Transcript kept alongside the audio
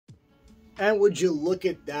And would you look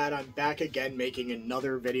at that, I'm back again making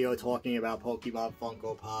another video talking about Pokemon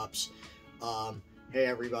Funko Pops. Hey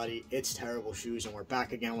everybody, it's Terrible Shoes, and we're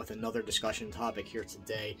back again with another discussion topic here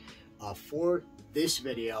today. For this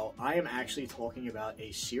video, I am actually talking about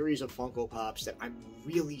a series of Funko Pops that I'm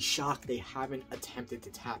really shocked they haven't attempted to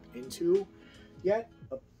tap into yet.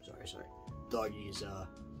 Oh, sorry. Doggy's,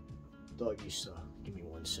 give me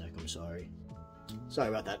one sec, I'm sorry. Sorry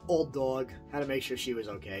about that. Old dog. Had to make sure she was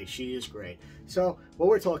okay. She is great. So, what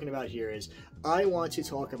we're talking about here is, I want to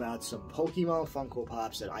talk about some Pokemon Funko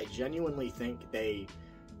Pops that I genuinely think they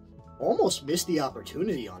almost missed the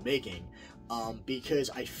opportunity on making. Because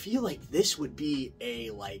I feel like this would be a,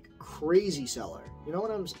 like, crazy seller. You know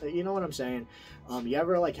what I'm saying? You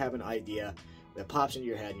ever, like, have an idea that pops into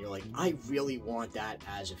your head and you're like, I really want that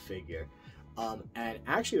as a figure. And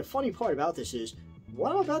actually, the funny part about this is,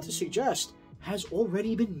 what I'm about to suggest has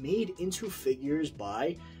already been made into figures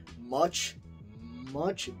by much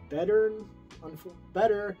better,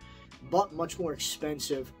 but much more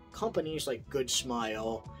expensive companies like Good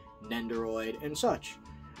Smile, Nendoroid, and such.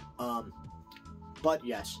 But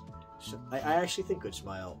yes, so I actually think Good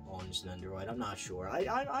Smile owns Nendoroid. I'm not sure.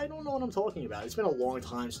 I don't know what I'm talking about. It's been a long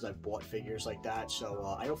time since I've bought figures like that,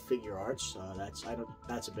 so I know figure arts.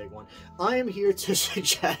 That's a big one. I am here to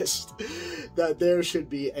suggest that there should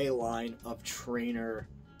be a line of trainer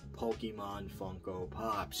Pokemon Funko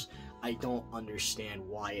Pops. I don't understand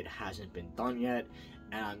why it hasn't been done yet,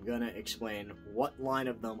 and I'm gonna explain what line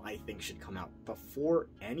of them I think should come out before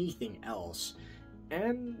anything else,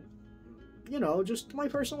 and you know, just my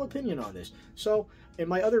personal opinion on this. So, in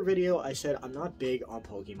my other video, I said I'm not big on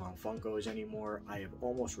Pokemon Funkos anymore. I have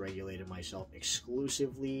almost regulated myself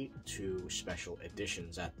exclusively to special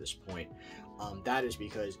editions at this point. That is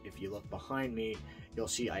because if you look behind me, you'll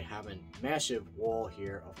see I have a massive wall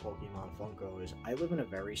here of Pokemon Funkos. I live in a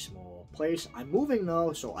very small place. I'm moving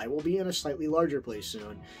though, so I will be in a slightly larger place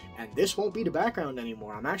soon, and this won't be the background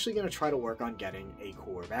anymore. I'm actually going to try to work on getting a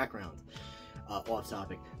core background. Off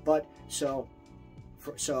topic, but so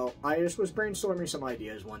I just was brainstorming some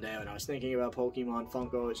ideas one day when I was thinking about Pokemon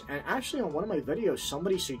Funkos, and actually on one of my videos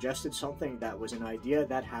somebody suggested something that was an idea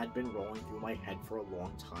that had been rolling through my head for a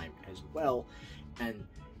long time as well. And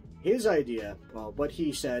his idea, well, what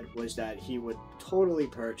he said was that he would totally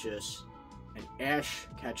purchase an Ash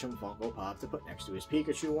Ketchum Funko Pop to put next to his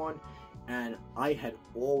Pikachu one, and I had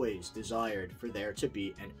always desired for there to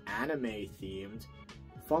be an anime themed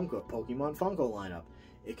Pokemon Funko lineup.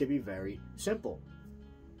 It could be very simple.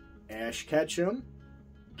 Ash Ketchum,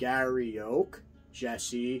 Gary Oak,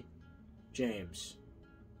 Jesse James,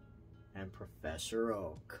 and Professor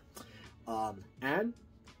Oak. And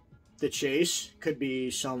the chase could be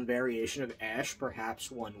some variation of Ash, perhaps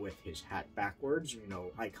one with his hat backwards, you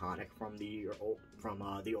know, iconic from the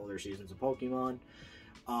older seasons of Pokemon.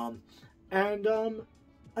 And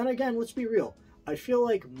again, let's be real. I feel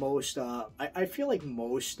like most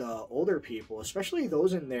older people, especially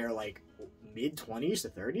those in their like mid-20s to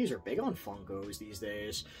 30s, are big on Funkos these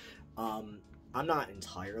days. I'm not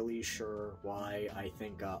entirely sure why. I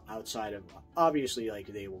think outside of, obviously, like,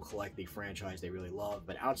 they will collect the franchise they really love,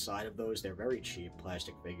 but outside of those, they're very cheap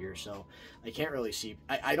plastic figures, so I can't really see.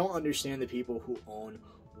 I don't understand the people who own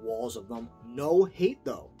walls of them. No hate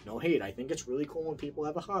though, no hate. I think it's really cool when people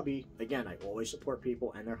have a hobby. Again, I always support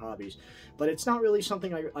people and their hobbies, but it's not really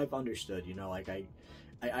something I've understood, you know. Like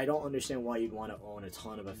I don't understand why you'd want to own a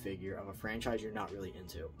ton of a figure of a franchise you're not really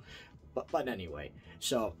into. But anyway,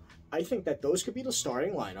 so I think that those could be the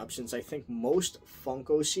starting lineup, since I think most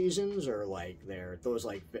Funko seasons are like those,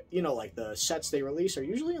 like, you know, like the sets they release are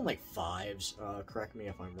usually in like 5s. Correct me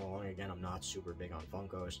if I'm wrong. Again, I'm not super big on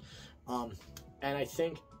Funkos. And I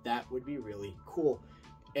think that would be really cool.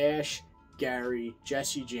 Ash, Gary,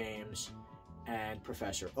 Jesse James, and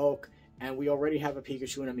Professor Oak. And we already have a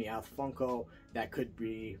Pikachu and a Meowth Funko that could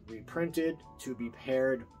be reprinted to be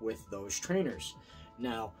paired with those trainers.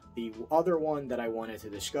 Now, the other one that I wanted to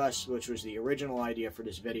discuss, which was the original idea for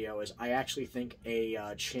this video, is I actually think a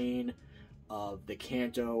chain of the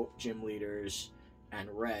Kanto gym leaders and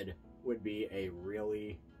Red would be a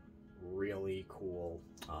really cool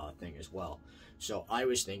thing as well. So I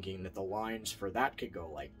was thinking that the lines for that could go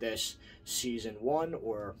like this. Season 1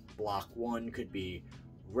 or Block 1 could be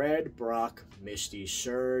Red, Brock, Misty,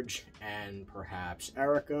 Surge, and perhaps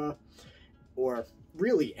Erica, or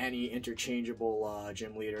really any interchangeable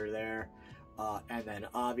gym leader there. And then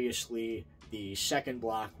obviously the second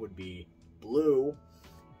block would be Blue,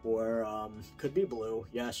 or could be Blue,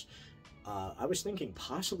 yes. I was thinking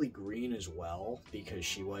possibly Green as well, because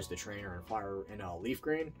she was the trainer in Leaf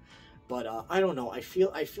Green. But I don't know. I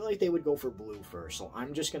feel like they would go for blue first. So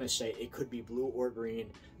I'm just gonna say it could be blue or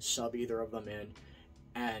green. Sub either of them in,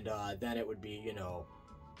 and then it would be, you know,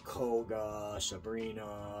 Koga,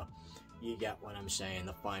 Sabrina. You get what I'm saying,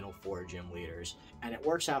 the final 4 gym leaders. And it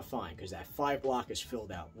works out fine, because that 5 block is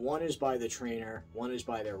filled out. 1 is by the trainer, 1 is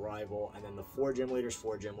by their rival, and then the 4 gym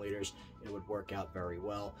leaders, it would work out very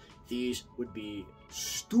well. These would be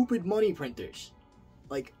stupid money printers.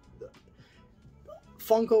 Like,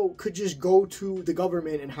 Funko could just go to the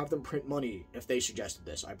government and have them print money if they suggested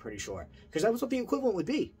this, I'm pretty sure. Because that was what the equivalent would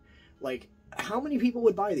be. Like, how many people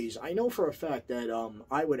would buy these? I know for a fact that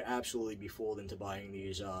I would absolutely be fooled into buying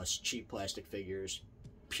these cheap plastic figures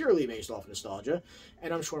purely based off nostalgia,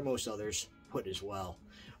 and I'm sure most others would as well.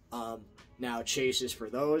 Now, chases for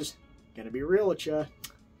those, gonna be real with ya,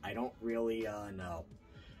 I don't really know.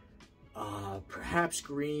 Perhaps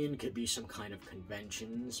green could be some kind of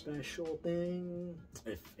convention special thing,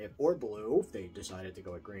 if or blue, if they decided to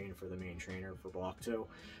go with green for the main trainer for Block 2.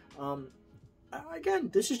 Again,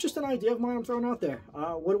 this is just an idea of mine I'm throwing out there.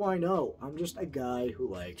 What do I know? I'm just a guy who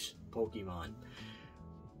likes Pokemon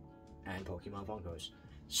and Pokemon Funkos.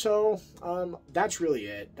 So, that's really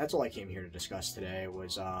it. That's all I came here to discuss today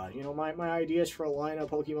was, you know, my ideas for a line of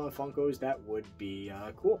Pokemon Funkos that would be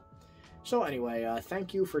cool. So anyway,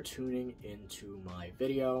 thank you for tuning into my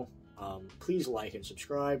video. Please like and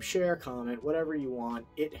subscribe, share, comment, whatever you want.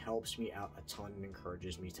 It helps me out a ton and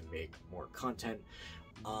encourages me to make more content.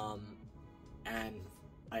 And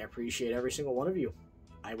I appreciate every single one of you.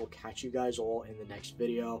 I will catch you guys all in the next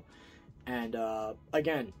video. And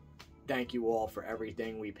again, thank you all for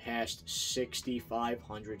everything. We passed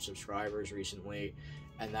 6,500 subscribers recently,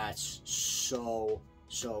 and that's so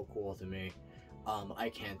cool to me. I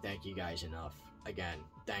can't thank you guys enough. Again,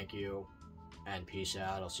 thank you, and peace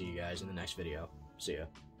out. I'll see you guys in the next video. See ya.